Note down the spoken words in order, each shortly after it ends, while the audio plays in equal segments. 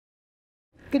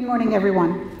Good morning,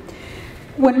 everyone.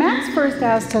 When Max first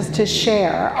asked us to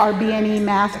share our BNE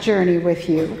math journey with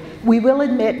you, we will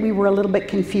admit we were a little bit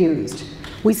confused.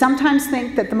 We sometimes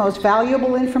think that the most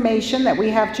valuable information that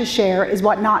we have to share is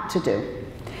what not to do.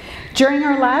 During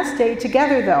our last day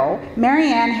together, though,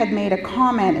 Marianne had made a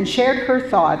comment and shared her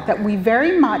thought that we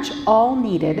very much all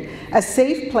needed a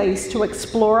safe place to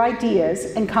explore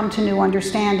ideas and come to new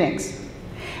understandings.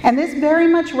 And this very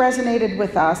much resonated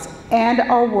with us and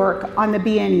our work on the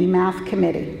BNE Math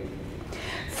Committee.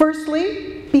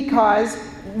 Firstly, because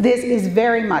this is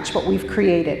very much what we've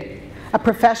created, a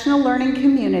professional learning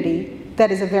community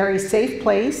that is a very safe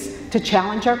place to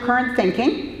challenge our current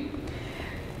thinking,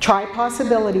 try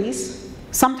possibilities,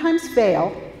 sometimes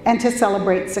fail, and to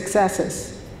celebrate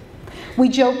successes. We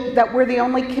joke that we're the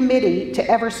only committee to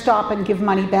ever stop and give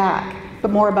money back,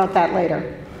 but more about that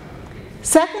later.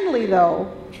 Secondly,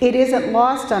 though, it isn't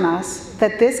lost on us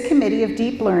that this committee of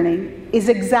deep learning is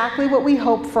exactly what we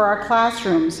hope for our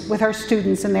classrooms with our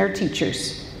students and their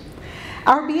teachers.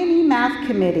 Our BNE Math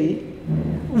Committee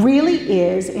really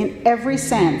is, in every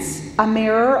sense, a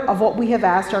mirror of what we have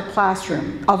asked our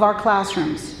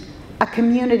classrooms, a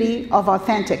community of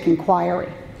authentic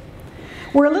inquiry.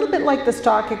 We're a little bit like the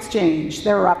stock exchange.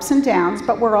 There are ups and downs,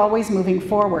 but we're always moving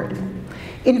forward.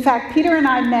 In fact, Peter and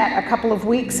I met a couple of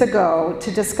weeks ago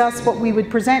to discuss what we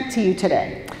would present to you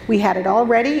today. We had it all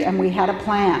ready and we had a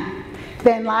plan.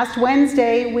 Then last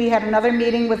Wednesday, we had another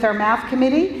meeting with our math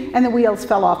committee and the wheels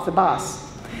fell off the bus.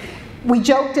 We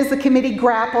joked as the committee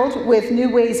grappled with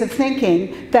new ways of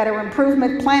thinking that our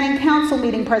Improvement Planning Council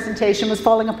meeting presentation was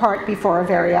falling apart before our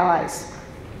very eyes.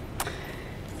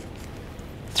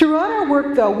 Throughout our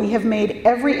work, though, we have made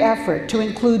every effort to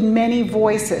include many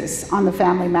voices on the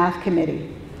Family Math Committee.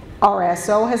 Our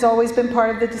SO has always been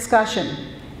part of the discussion.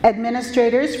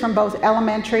 Administrators from both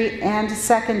elementary and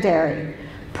secondary,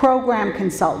 program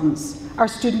consultants, our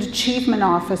student achievement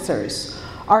officers,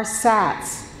 our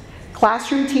SATs,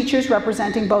 classroom teachers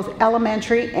representing both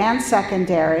elementary and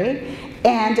secondary,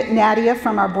 and Nadia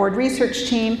from our board research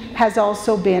team has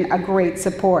also been a great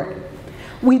support.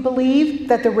 We believe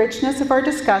that the richness of our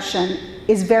discussion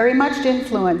is very much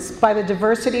influenced by the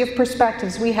diversity of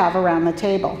perspectives we have around the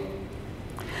table.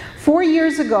 4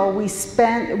 years ago,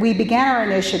 we began our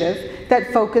initiative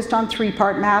that focused on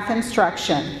three-part math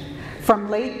instruction from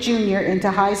late junior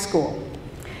into high school.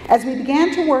 As we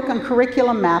began to work on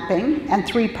curriculum mapping and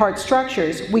three-part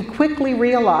structures, we quickly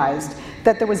realized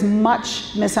that there was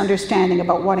much misunderstanding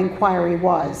about what inquiry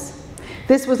was.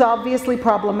 This was obviously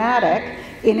problematic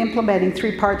in implementing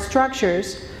three-part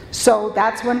structures, so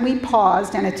that's when we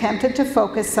paused and attempted to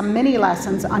focus some mini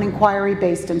lessons on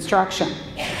inquiry-based instruction.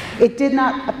 It did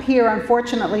not appear,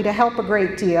 unfortunately, to help a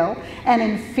great deal, and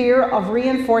in fear of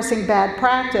reinforcing bad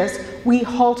practice, we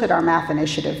halted our math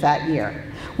initiative that year.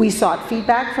 We sought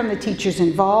feedback from the teachers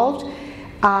involved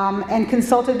and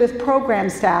consulted with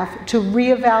program staff to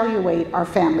reevaluate our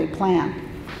family plan.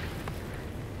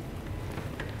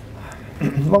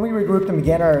 When we regrouped and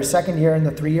began our second year in the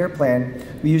three-year plan,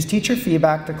 we used teacher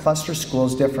feedback to cluster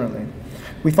schools differently.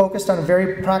 We focused on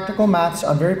very practical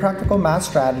math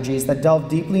strategies that delved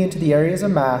deeply into the areas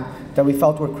of math that we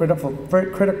felt were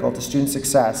critical to student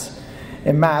success.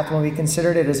 In math, when we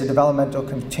considered it as a developmental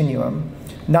continuum,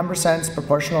 number sense,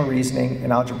 proportional reasoning,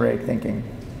 and algebraic thinking.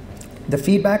 The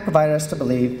feedback provided us to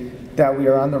believe that we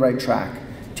are on the right track.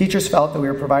 Teachers felt that we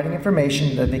were providing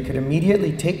information that they could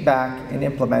immediately take back and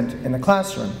implement in the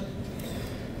classroom.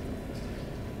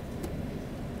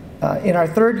 In our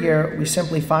third year, we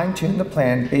simply fine-tuned the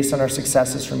plan based on our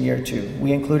successes from year 2.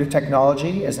 We included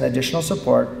technology as an additional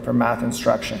support for math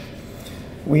instruction.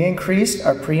 We increased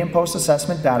our pre- and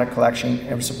post-assessment data collection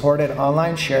and supported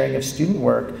online sharing of student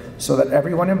work so that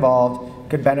everyone involved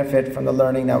could benefit from the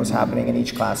learning that was happening in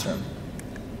each classroom.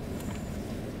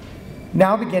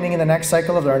 Now, beginning in the next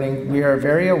cycle of learning, we are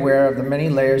very aware of the many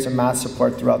layers of math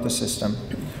support throughout the system.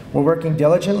 We're working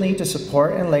diligently to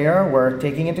support and layer our work,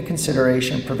 taking into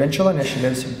consideration provincial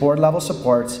initiatives, board-level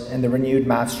supports, and the renewed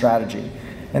math strategy,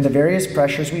 and the various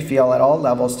pressures we feel at all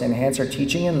levels to enhance our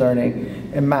teaching and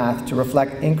learning in math to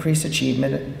reflect increased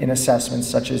achievement in assessments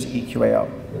such as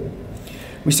EQAO.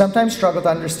 We sometimes struggle to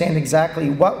understand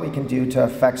exactly what we can do to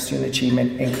affect student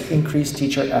achievement and increase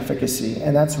teacher efficacy,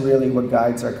 and that's really what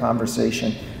guides our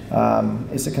conversation,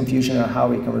 is the confusion on how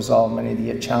we can resolve many of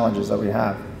the challenges that we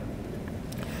have.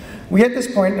 We, at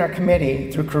this point in our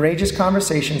committee, through courageous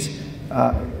conversations,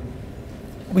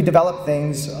 we develop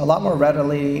things a lot more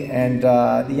readily, and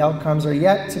the outcomes are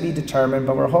yet to be determined,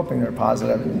 but we're hoping they're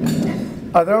positive.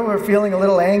 Although we're feeling a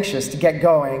little anxious to get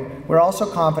going, we're also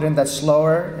confident that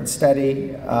slower and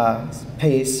steady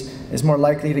pace is more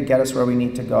likely to get us where we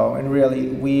need to go. And really,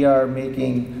 we are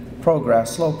making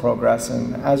progress, slow progress,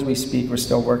 and as we speak, we're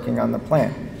still working on the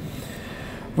plan.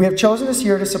 We have chosen this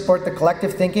year to support the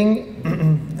collective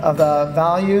thinking of the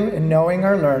value in knowing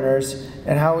our learners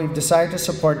and how we've decided to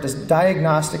support this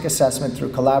diagnostic assessment through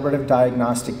collaborative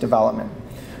diagnostic development.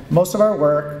 Most of our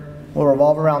work will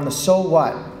revolve around the so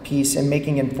what piece in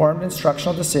making informed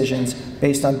instructional decisions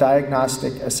based on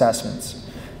diagnostic assessments.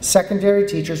 Secondary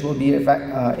teachers will be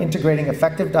integrating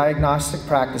effective diagnostic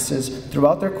practices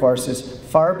throughout their courses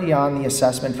far beyond the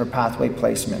assessment for pathway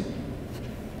placement.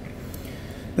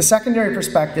 The secondary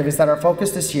perspective is that our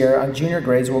focus this year on junior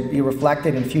grades will be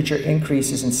reflected in future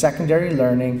increases in secondary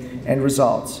learning and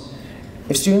results.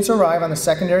 If students arrive on the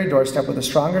secondary doorstep with a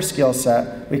stronger skill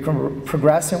set, we can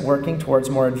progress in working towards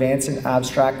more advanced and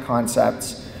abstract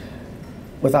concepts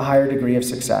with a higher degree of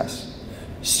success.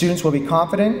 Students will be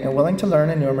confident and willing to learn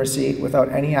in numeracy without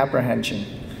any apprehension.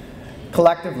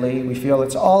 Collectively, we feel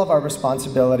it's all of our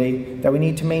responsibility that we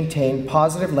need to maintain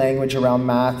positive language around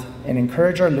math and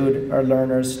encourage our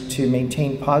learners to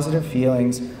maintain positive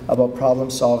feelings about problem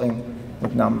solving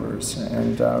with numbers.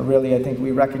 And really, I think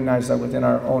we recognize that within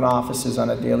our own offices on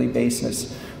a daily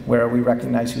basis, where we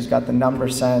recognize who's got the number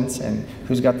sense and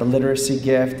who's got the literacy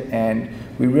gift, and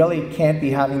we really can't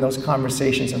be having those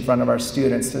conversations in front of our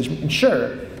students to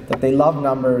ensure that they love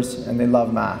numbers and they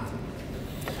love math.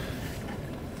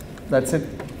 That's it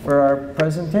for our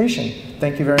presentation.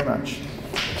 Thank you very much.